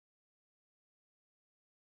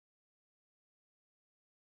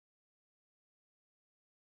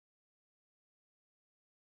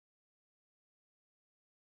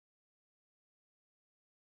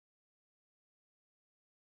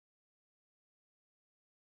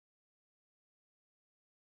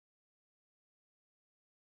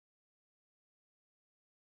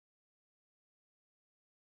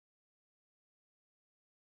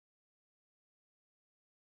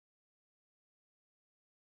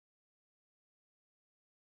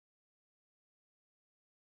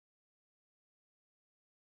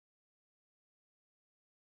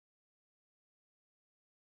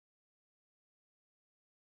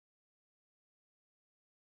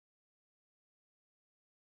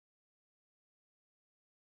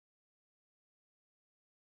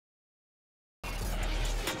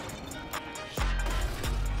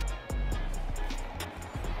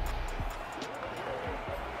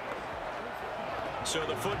So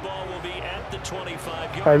the football will be at the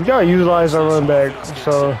 25-yard line. We gotta utilize our running back.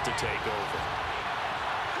 So.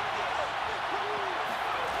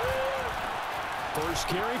 First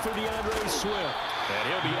carry for DeAndre Swift. And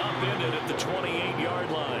he'll be upended at the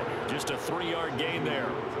 28-yard line. Just a 3-yard gain there.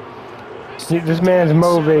 This man's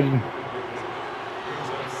motivated.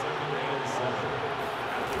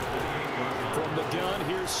 From the gun,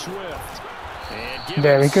 here's Swift. And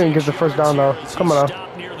damn, he couldn't get the first down though. Come on now.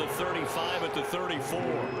 Near the 35 at the 34.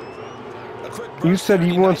 You said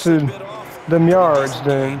you wanted them yards,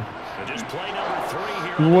 then.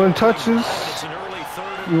 You want touches?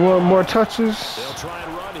 You want more touches?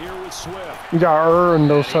 You gotta earn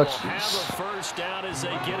those touches. First down as they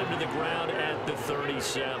get him to the ground at the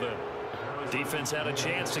 37. Defense had a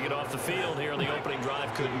chance to get off the field here on the opening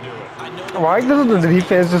drive, couldn't do it. Why doesn't the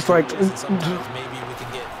defense just like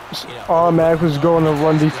automatically just go on the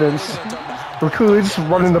run defense? We're clearly just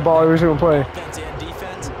running the ball every single play.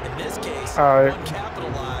 Alright.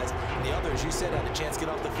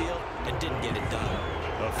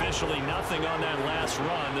 Officially nothing on that last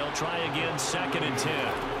run. They'll try again, 2nd and 10.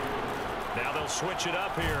 Now they'll switch it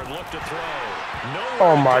up here and look to throw.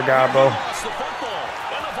 Oh my God, bro. Lost the football,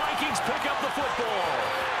 and the Vikings pick up the football.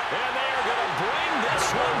 And they are going to bring this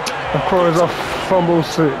one down. Of course, a fumble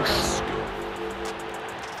 6.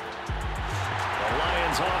 The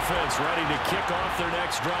Lions offense ready to kick off their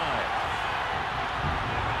next drive.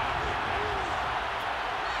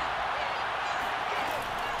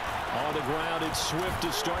 On the ground, it's Swift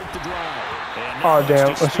to start the drive. Oh damn!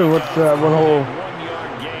 Let's see what's that one hole.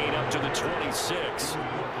 1-yard gain up to the 26.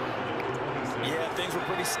 Yeah, things were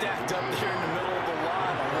pretty stacked up there in the middle of the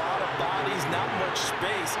line. A lot of bodies, not much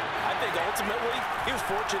space. I think ultimately he was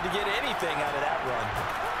fortunate to get anything out of that run.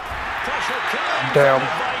 Pressure comes damn. from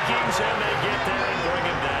the Vikings, and they get there and bring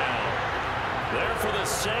him down. There for the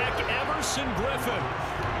sack, Emerson Griffin.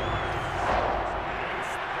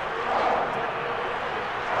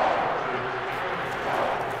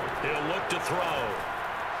 He'll look to throw.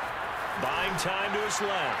 Buying time to his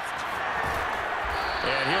left.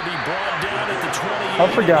 And he'll be brought down at the 28. I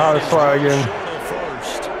forgot how to fly again.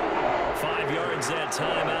 First. 5 yards that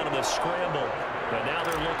time out of the scramble. But now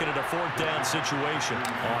they're looking at a 4th down situation.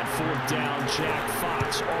 On 4th down, Jack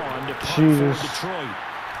Fox on to punt for Detroit.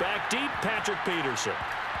 Back deep, Patrick Peterson.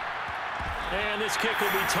 And this kick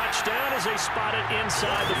will be touchdown as they spot it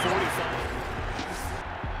inside the 45.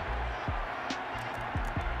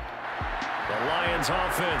 The Lions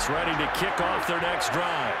offense ready to kick off their next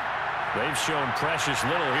drive. They've shown precious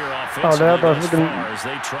little here offensively thus far as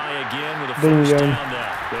they try again with a 1st down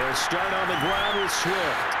now. They'll start on the ground with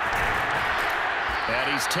Swift.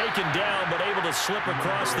 And he's taken down but able to slip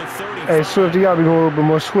across the 35. Hey, Swift, you gotta be a little bit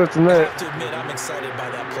more swift than that. I have to admit, I'm excited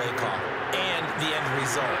by that play call and the end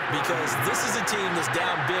result because this is a team that's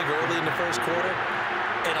down big early in the first quarter.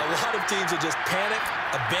 And a lot of teams will just panic,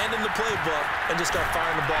 abandon the playbook, and just start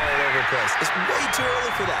firing the ball all over the place. It's way too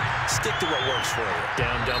early for that. Stick to what works for you.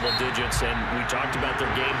 Down double digits, and we talked about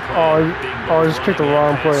their game plan. Oh, just picked the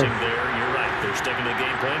wrong play. There, you're right. They're sticking to the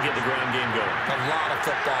game plan, get the ground game going. A lot of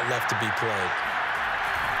football left to be played.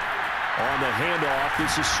 On the handoff,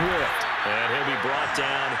 this is Swift. And he'll be brought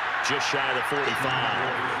down just shy of the 45.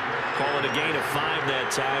 Call it a gain of 5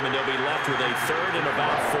 that time, and they'll be left with a 3rd and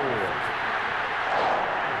about 4.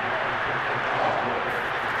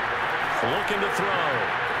 Looking to throw.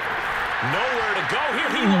 Nowhere to go here.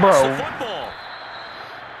 He lost the football.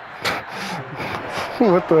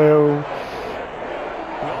 What the hell?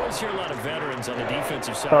 We always hear a lot of veterans on the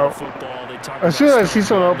defensive side of football. They talk as soon as I see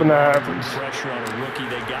something open that happens. Pressure on a rookie.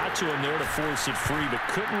 They got to him there to force it free, but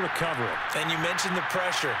couldn't recover it. And you mentioned the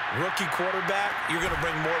pressure. Rookie quarterback, you're going to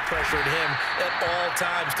bring more pressure at him at all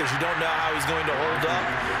times because you don't know how he's going to hold up.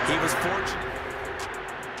 He was fortunate.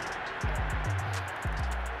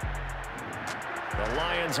 The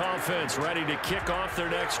Lions offense ready to kick off their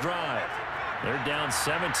next drive. They're down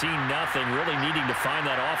 17-0, really needing to find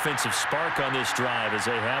that offensive spark on this drive as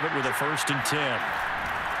they have it with a 1st and 10.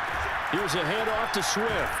 Here's a handoff to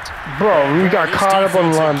Swift. Bro, we got caught up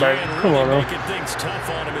on the linebacker. Come on, man. Making things tough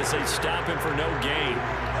on him as they stop him for no gain.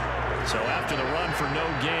 So after the run for no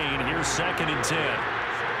gain, here's 2nd and 10.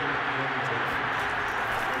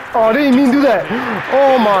 Oh, I didn't even do that.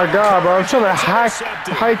 Oh my God, bro! I'm trying to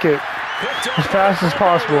hike it as fast as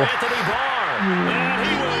possible. And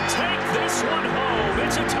he will take this one home.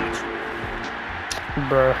 It's a touch.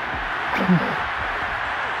 Bruh.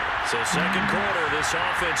 So 2nd quarter, this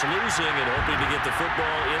offense losing and hoping to get the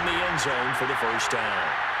football in the end zone for the 1st down.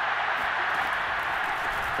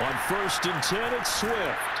 On 1st and 10, it's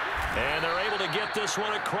Swift. And they're able to get this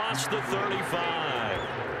one across the 35.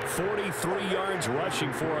 43 yards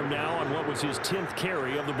rushing for him now on what was his 10th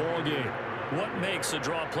carry of the ball game. What makes a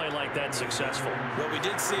draw play like that successful? Well, we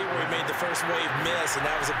did see where he made the first wave miss, and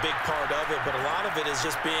that was a big part of it. But a lot of it is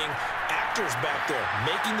just being actors back there,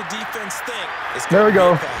 making the defense think. There we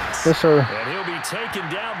go. Yes, sir. And he'll be taken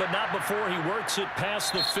down, but not before he works it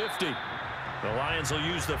past the 50. The Lions will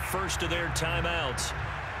use the first of their timeouts,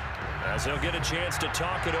 as they'll get a chance to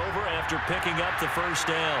talk it over after picking up the first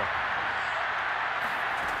down.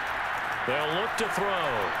 They'll look to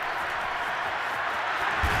throw.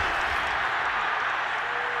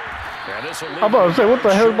 I'm about to say, what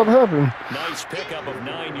the hell is about to happen? Nice pickup of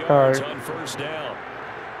 9 yards on first down.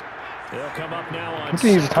 They'll come up now on. We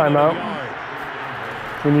can use a timeout.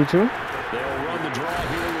 We need to. They'll run the draw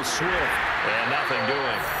here with Swift, and nothing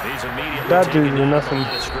doing. He's immediately that dude did nothing.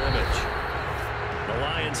 The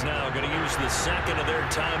Lions now going to use the second of their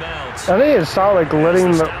timeouts. I think it's not like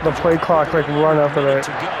letting the play clock like run after that.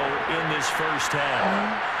 To go in this first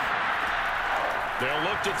half. They'll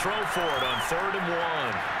look to throw for it on 3rd and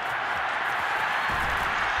 1.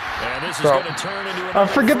 And this is going to turn into I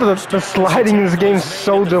forget the sliding in this game is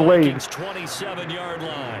so delayed. 27-yard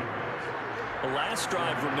line. The last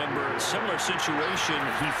drive, remember, similar situation.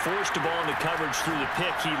 He forced the ball into coverage through the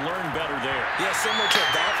pick. He learned better there. Yeah, similar to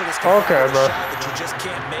a golfer that's okay, bro. shot that you just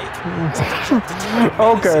can't make.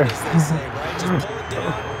 Okay.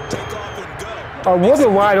 I wonder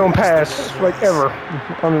why I don't pass like ever.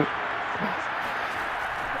 I mean,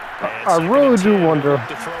 I really do wonder.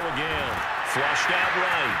 To throw again. Flushed out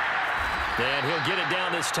right. And he'll get it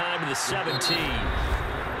down this time to the 17.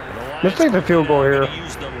 Let's take the field goal here.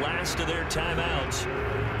 Use the last of their timeouts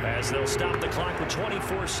as they'll stop the clock with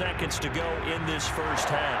 24 seconds to go in this first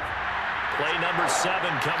half. Play number 7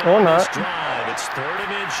 coming on this drive. It's 3rd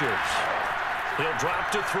and inches. He'll drop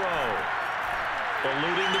to throw.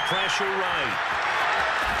 Eluding the pressure right.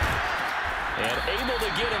 And able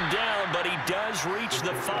to get him down, but he does reach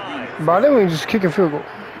the 5. But I think we just kick a field goal.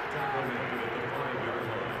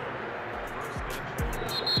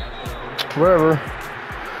 Whatever.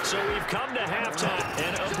 So we've come to halftime,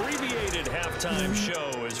 an abbreviated halftime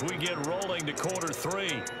show as we get rolling to quarter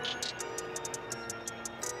 3.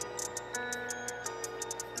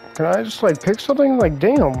 Can I just like pick something? Like,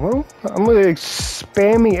 damn, bro. I'm gonna like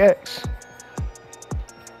spammy X.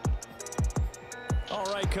 All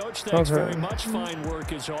right, Coach. Thanks very much. Fine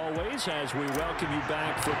work as always as we welcome you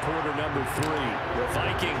back for quarter number 3. The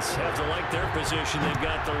Vikings have to like their position. They've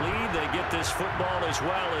got the lead. They get this football as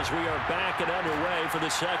well as we are back and underway for the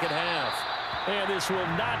second half. And this will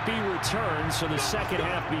not be returned, so the second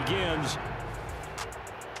half begins.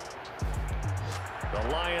 The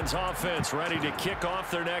Lions offense ready to kick off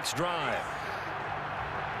their next drive.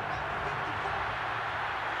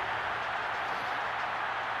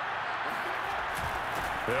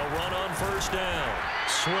 They'll run on first down.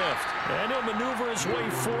 Swift. And he'll maneuver his way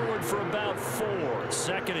forward for about 4.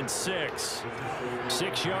 2nd and 6.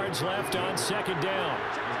 6 yards left on 2nd down.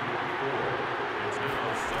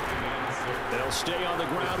 They'll stay on the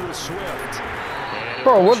ground with Swift.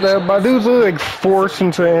 Bro, what the hell? My dude's like forced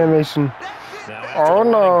into animation. Oh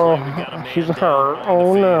no, he's hurt.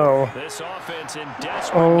 Oh no. This offense in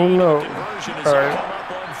desperate oh no. Conversion as they come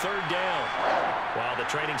up on 3rd down. While the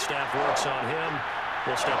training staff works on him,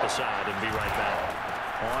 we'll step aside and be right back.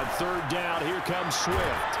 On 3rd down, here comes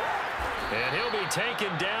Swift. And he'll be taken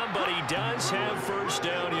down, but he does have first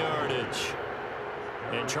down yardage.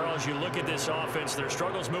 And, Charles, you look at this offense, their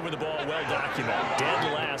struggles moving the ball well documented.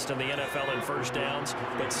 Dead last in the NFL in first downs,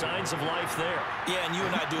 but signs of life there. Yeah, and you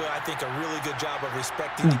and I do, I think, a really good job of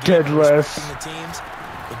respecting the game, respecting the teams.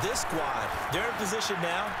 But this squad, they're in a position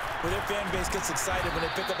now where their fan base gets excited when they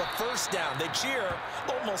pick up a first down. They cheer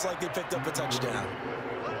almost like they picked up a touchdown.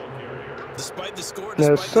 Despite the score,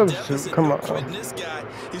 despite the deficit, come on. This guy,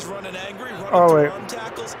 he's running angry, running through run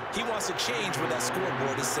tackles. He wants to change what that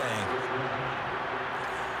scoreboard is saying.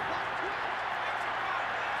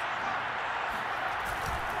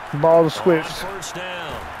 Ball to Swift. First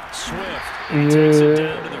down. Swift takes it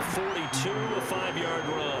down to the 42, a 5-yard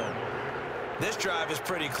run. This drive is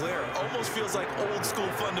pretty clear. Almost feels like old school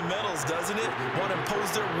fundamentals, doesn't it? Want to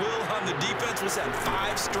impose their will on the defense. Was that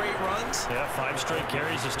 5 straight runs? Yeah, 5 straight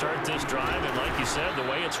carries to start this drive. And like you said,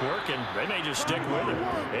 the way it's working, they may just stick with it.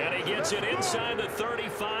 And he gets it inside the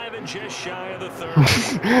 35 and just shy of the 30.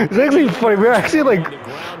 It's actually funny. We're actually like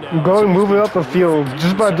moving up the field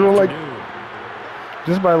just by doing like,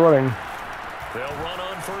 just by running. They'll run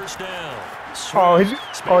on first down. Oh, he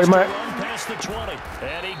might.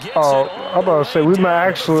 Oh, I'm about to say we might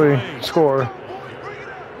actually score.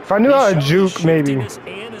 If I knew how to juke, maybe.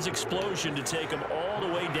 And his explosion to take him all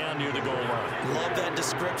the way down near the goal line. Love that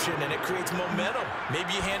description, and it creates momentum.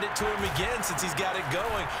 Maybe you hand it to him again since he's got it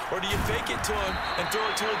going, or do you fake it to him and throw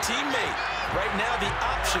it to a teammate? Right now, the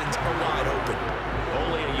options are wide open.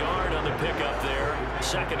 Only a yard on the pickup there.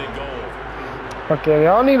 2nd and goal. Okay,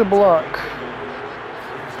 they all need a block.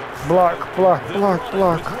 Block. Or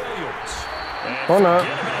not.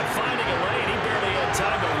 Finding a lane. He barely had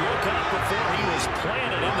time to look up before he was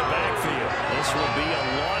planted in the backfield. This will be a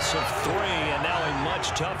loss of 3, and now a much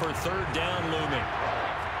tougher 3rd down looming.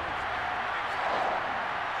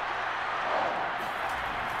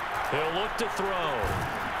 He'll look to throw.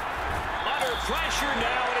 Under pressure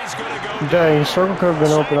now, and he's going to go. Dang, circle could have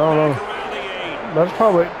been open. I don't know. That's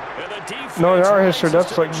probably. No, in our history,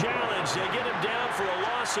 that's like.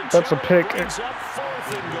 That's a pick.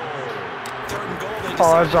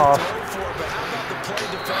 Oh, that's off.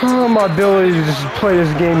 Oh, my ability to just play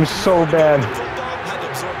this game is so bad.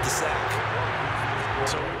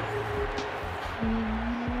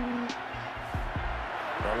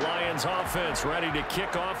 The Lions offense ready to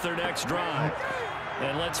kick off their next drive.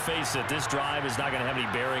 And let's face it, this drive is not going to have any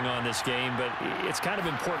bearing on this game, but it's kind of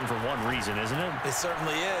important for one reason, isn't it? It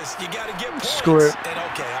certainly is. You got to get points. Screw it. And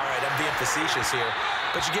okay, all right, I'm being facetious here,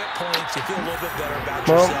 but you get points, you feel a little bit better about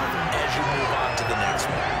yourself as you move on to the next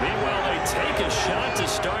one. Meanwhile, they take a shot to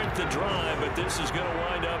start the drive, but this is going to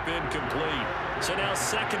wind up incomplete. So now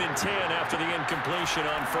 2nd and 10 after the incompletion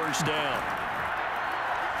on 1st down.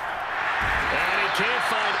 And he can't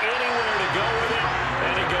find anywhere to go with it,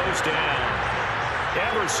 and it goes down.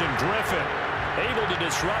 Emerson Griffin able to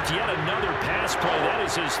disrupt yet another pass play. That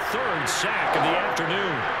is his 3rd sack of the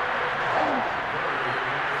afternoon.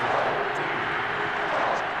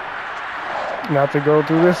 Not to go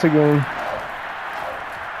through this again.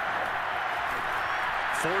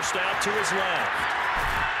 Forced out to his left.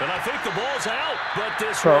 And I think the ball's out, but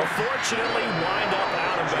this will fortunately wind up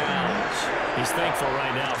out of bounds. He's thankful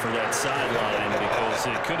right now for that sideline because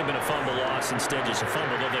it could have been a fumble loss, instead just a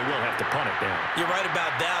fumble, though they will have to punt it down. You're right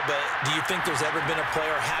about that, but do you think there's ever been a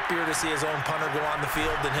player happier to see his own punter go on the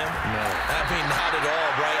field than him? No. I mean, not at all,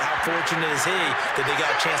 right? How fortunate is he that they got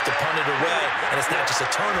a chance to punt it away, and it's not just a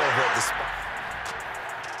turnover at the spot.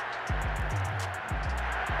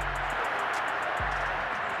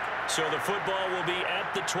 So the football will be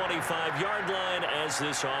at the 25-yard line as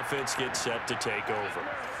this offense gets set to take over.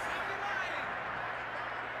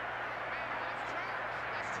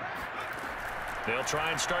 They'll try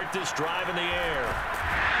and start this drive in the air.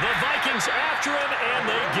 The Vikings after him, and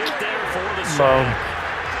they get there for the sack.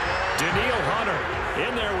 Daniil Hunter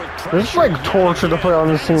in there with pressure. This is like torture to play on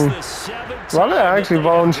this team. Why did I actually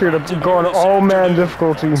volunteer to go on all-man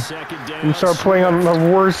difficulty and start playing on the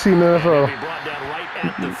worst team in the NFL?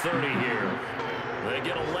 At the 30 here. They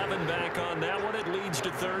get 11 back on that one. It leads to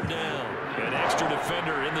 3rd down. An extra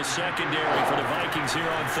defender in the secondary for the Vikings here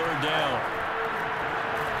on 3rd down.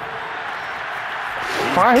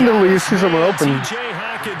 Finally, see someone open. T.J.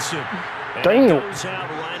 Hockenson. Damn. Goes out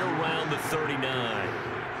right around the 39.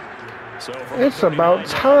 So it's about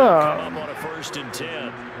time. Come up on a 1st and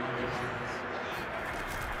 10.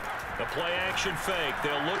 The play action fake.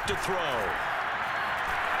 They'll look to throw.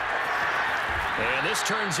 And this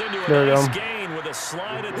turns into a nice gain with a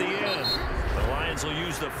slide at the end. The Lions will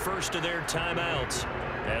use the first of their timeouts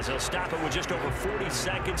as they'll stop it with just over 40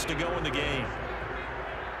 seconds to go in the game.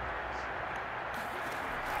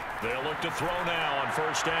 They'll look to throw now on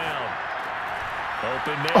 1st down.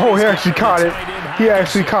 Oh, he actually caught it. He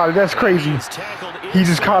actually caught it. That's crazy. He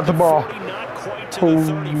just caught the ball.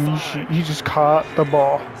 Holy shit. He just caught the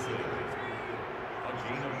ball.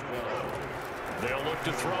 They'll look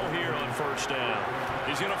to throw here on 1st down.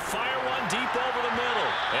 He's going to fire one deep over the middle.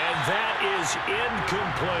 And that is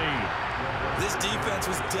incomplete. This defense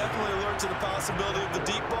was definitely alert to the possibility of the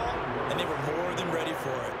deep ball, and they were more than ready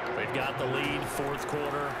for it. They've got the lead, 4th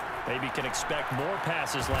quarter. Maybe can expect more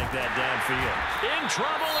passes like that downfield. In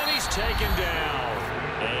trouble, and he's taken down.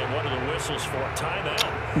 And what are the whistles for? Timeout.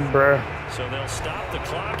 Bruh. So they'll stop the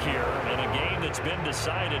clock here in a game that's been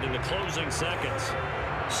decided in the closing seconds.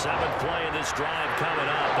 7th play of this drive coming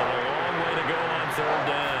up, but a long way to go on 3rd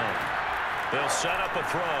down. They'll set up a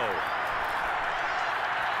throw.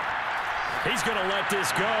 He's going to let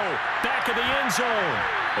this go. Back of the end zone.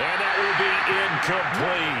 And that will be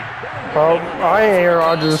incomplete. Oh, I ain't Aaron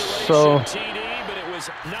Rodgers, so. TD, but it was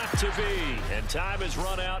not to be. And time has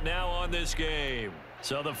run out now on this game.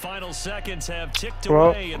 So the final seconds have ticked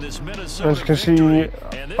away in this Minnesota as you can victory.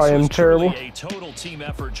 see, And this I am was truly terrible. a total team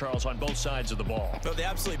effort, Charles, on both sides of the ball. Well, they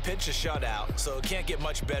absolutely pitched a shutout, so it can't get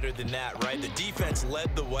much better than that, right? The defense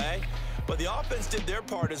led the way, but the offense did their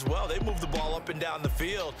part as well. They moved the ball up and down the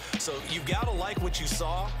field, so you've got to like what you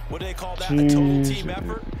saw. What do they call that? A total team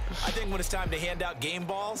effort? I think when it's time to hand out game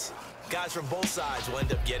balls, guys from both sides will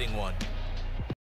end up getting one.